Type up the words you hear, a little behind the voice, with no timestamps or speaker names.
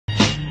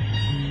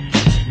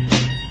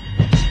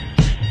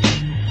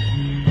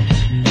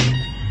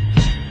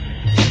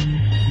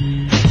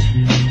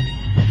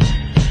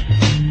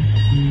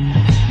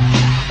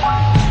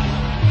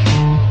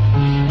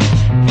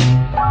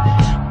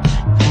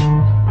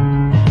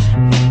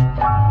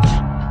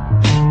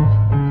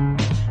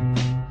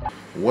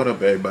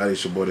up, everybody?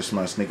 It's your boy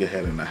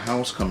TheSmartSneakerhead in the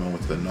house, coming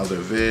with another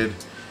vid.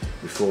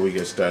 Before we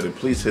get started,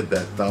 please hit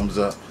that thumbs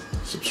up,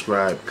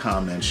 subscribe,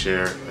 comment,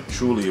 share. I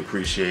truly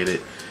appreciate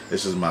it.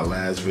 This is my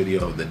last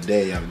video of the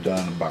day. I've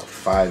done about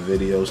 5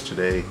 videos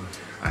today.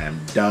 I am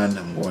done.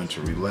 I'm going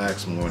to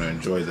relax. I'm going to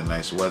enjoy the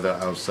nice weather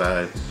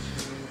outside.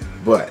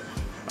 But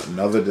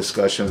another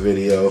discussion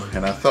video,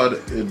 and I thought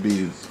it'd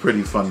be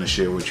pretty fun to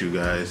share with you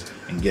guys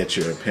and get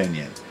your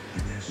opinion.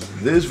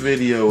 This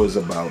video is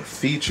about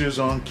features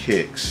on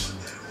kicks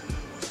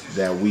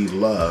that we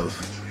love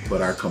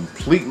but are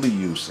completely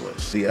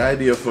useless. The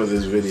idea for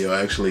this video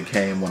actually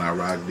came when I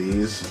rocked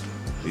these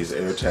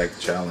AirTech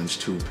Challenge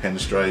 2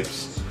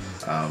 pinstripes,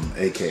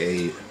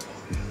 aka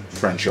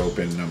French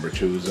Open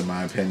 #2s in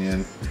my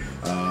opinion.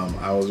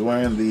 I was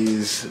wearing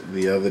these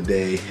the other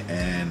day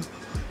and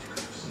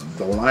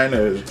the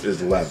liner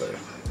is leather,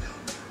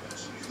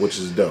 which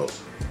is dope.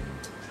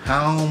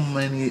 How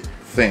many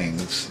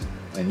things,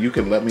 and you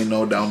can let me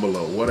know down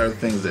below, what are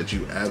things that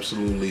you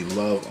absolutely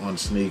love on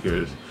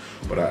sneakers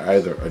but are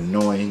either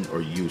annoying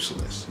or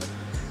useless?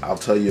 I'll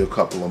tell you a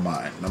couple of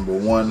mine. Number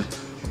 1,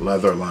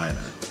 leather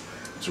liner.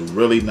 It's a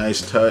really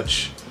nice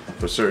touch.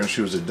 For certain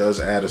shoes it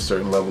does add a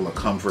certain level of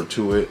comfort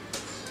to it,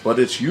 but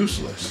it's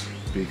useless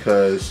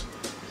because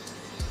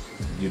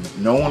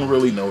no one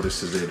really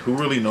notices it. Who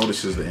really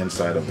notices the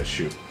inside of a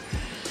shoe?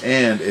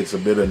 And it's a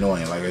bit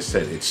annoying. Like I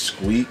said, it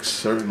squeaks.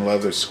 Certain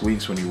leather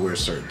squeaks when you wear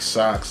certain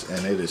socks,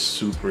 and it is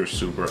super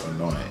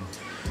annoying.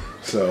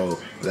 So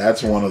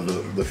that's one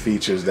of the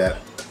features that,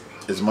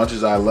 as much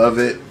as I love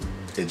it,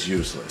 it's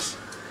useless.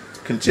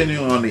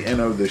 Continuing on the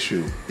inner of the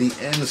shoe, the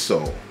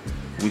insole.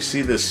 We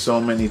see this so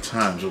many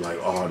times. We're like,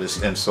 oh, this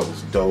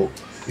insole's dope.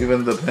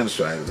 Even the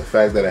pinstripe, the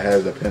fact that it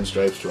has the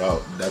pinstripes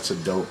throughout, that's a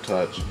dope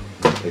touch,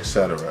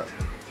 etc.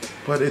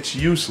 But it's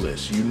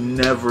useless. You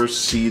never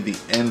see the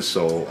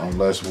insole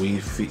unless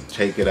we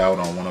take it out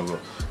on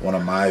one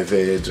of my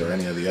vids or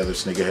any of the other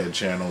Sneakerhead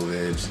channel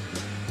vids.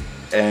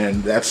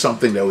 And that's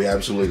something that we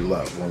absolutely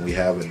love, when we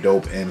have a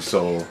dope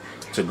insole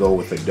to go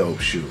with a dope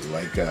shoe,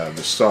 like the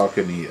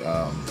Saucony,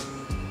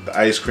 the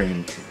ice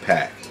cream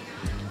pack.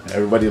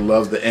 Everybody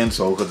loved the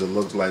insole because it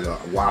looks like a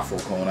waffle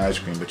cone ice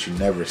cream, but you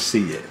never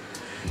see it.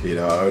 You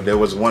know, there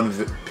was one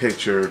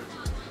picture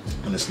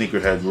in the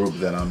Sneakerhead group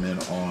that I'm in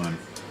on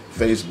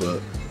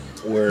Facebook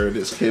where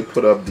this kid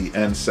put up the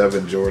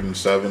N7 Jordan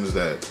 7s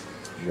that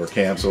were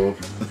canceled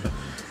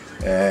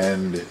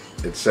and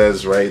it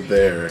says right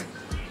there,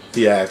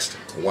 he asked,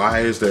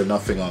 why is there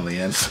nothing on the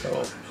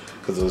insole?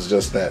 Because it was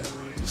just that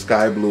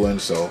sky blue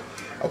insole.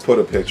 I'll put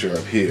a picture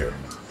up here.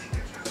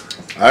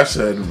 I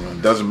said,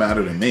 it doesn't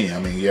matter to me. I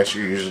mean, yes,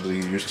 you're usually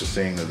used to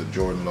seeing the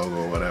Jordan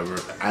logo or whatever.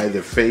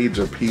 Either fades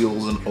or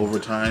peels over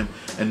time,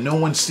 and no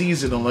one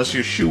sees it unless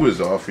your shoe is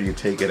off or you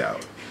take it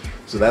out.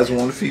 So that's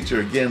one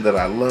feature, again, that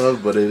I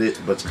love, but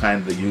it's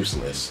kind of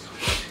useless.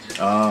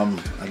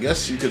 I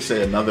guess you could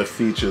say another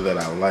feature that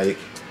I like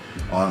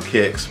on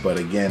kicks, but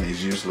again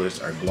is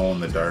useless, are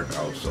glow-in-the-dark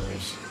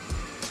outsoles.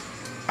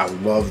 I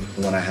love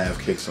when I have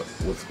kicks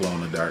with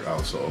glow-in-the-dark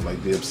outsole.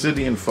 Like the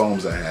Obsidian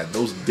foams I had,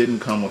 those didn't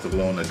come with a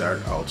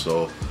glow-in-the-dark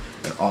outsole,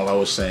 and all I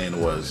was saying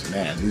was,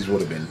 man, these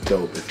would have been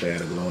dope if they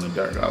had a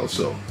glow-in-the-dark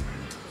outsole.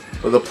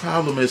 But the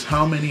problem is,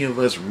 how many of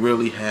us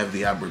really have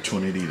the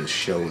opportunity to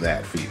show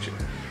that feature?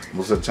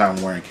 Most of the time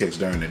we're wearing kicks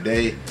during the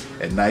day.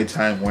 At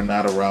nighttime we're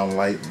not around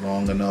light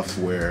long enough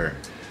where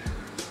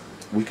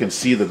we can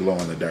see the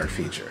glow-in-the-dark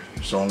feature.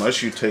 So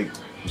unless you take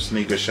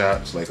sneaker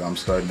shots like I'm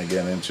starting to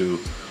get into,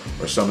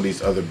 or some of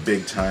these other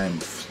big time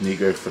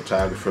sneaker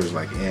photographers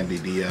like Andy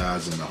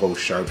Diaz and the whole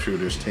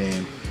sharpshooters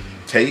team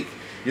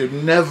you're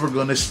never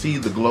gonna see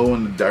the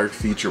glow-in-the-dark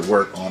feature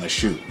work on a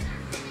shoe.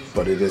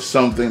 But it is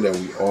something that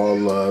we all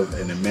love,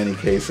 and in many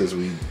cases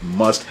we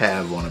must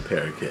have on a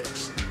pair of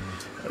kicks.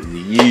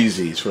 The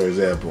Yeezys, for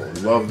example,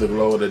 love the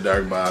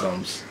glow-in-the-dark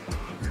bottoms,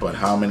 but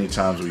how many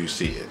times will you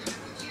see it?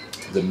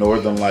 The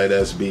Northern Light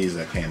SBs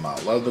that came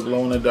out, love the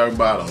glow-in-the-dark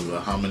bottoms,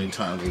 but how many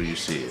times will you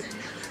see it?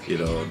 You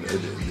know, the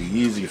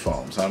Yeezy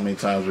foams, how many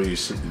times will you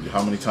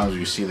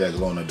see that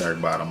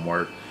glow-in-the-dark bottom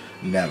work?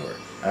 Never.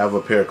 I have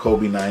a pair of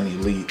Kobe 9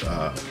 Elite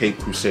Cape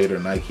Crusader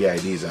Nike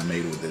IDs I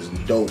made with this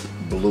dope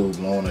blue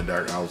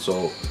glow-in-the-dark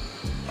outsole.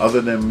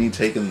 Other than me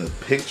taking the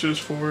pictures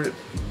for it,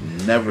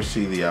 never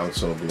see the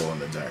outsole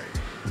glow-in-the-dark.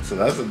 So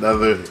that's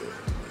another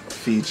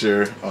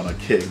feature on a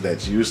kick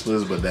that's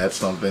useless, but that's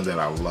something that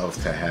I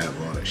love to have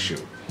on a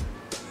shoe.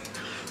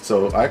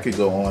 So I could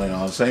go on and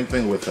on. Same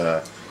thing with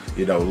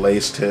you know,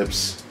 lace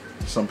tips.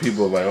 Some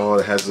people are like, oh,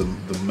 it has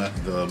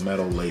the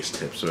metal lace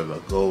tips or the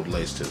gold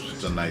lace tips.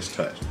 It's a nice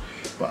touch.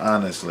 But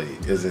honestly,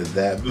 is it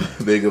that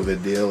big of a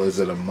deal? Is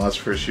it a must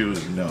for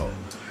shoes? No.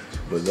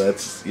 But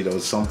that's, you know,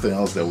 something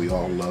else that we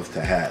all love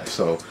to have.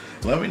 So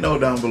let me know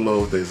down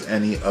below if there's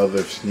any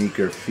other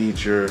sneaker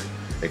feature,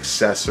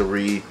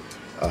 accessory,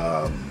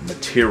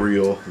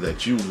 material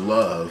that you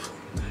love,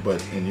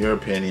 but in your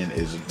opinion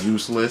is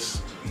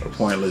useless or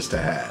pointless to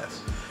have.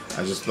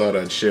 I just thought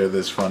I'd share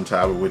this fun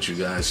topic with you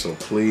guys, so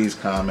please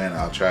comment.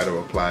 I'll try to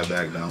reply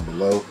back down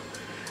below.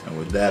 And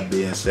with that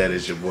being said,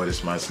 it's your boy,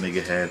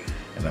 TheSmartSneakerhead,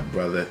 and the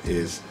brother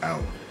is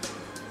out.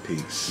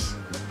 Peace.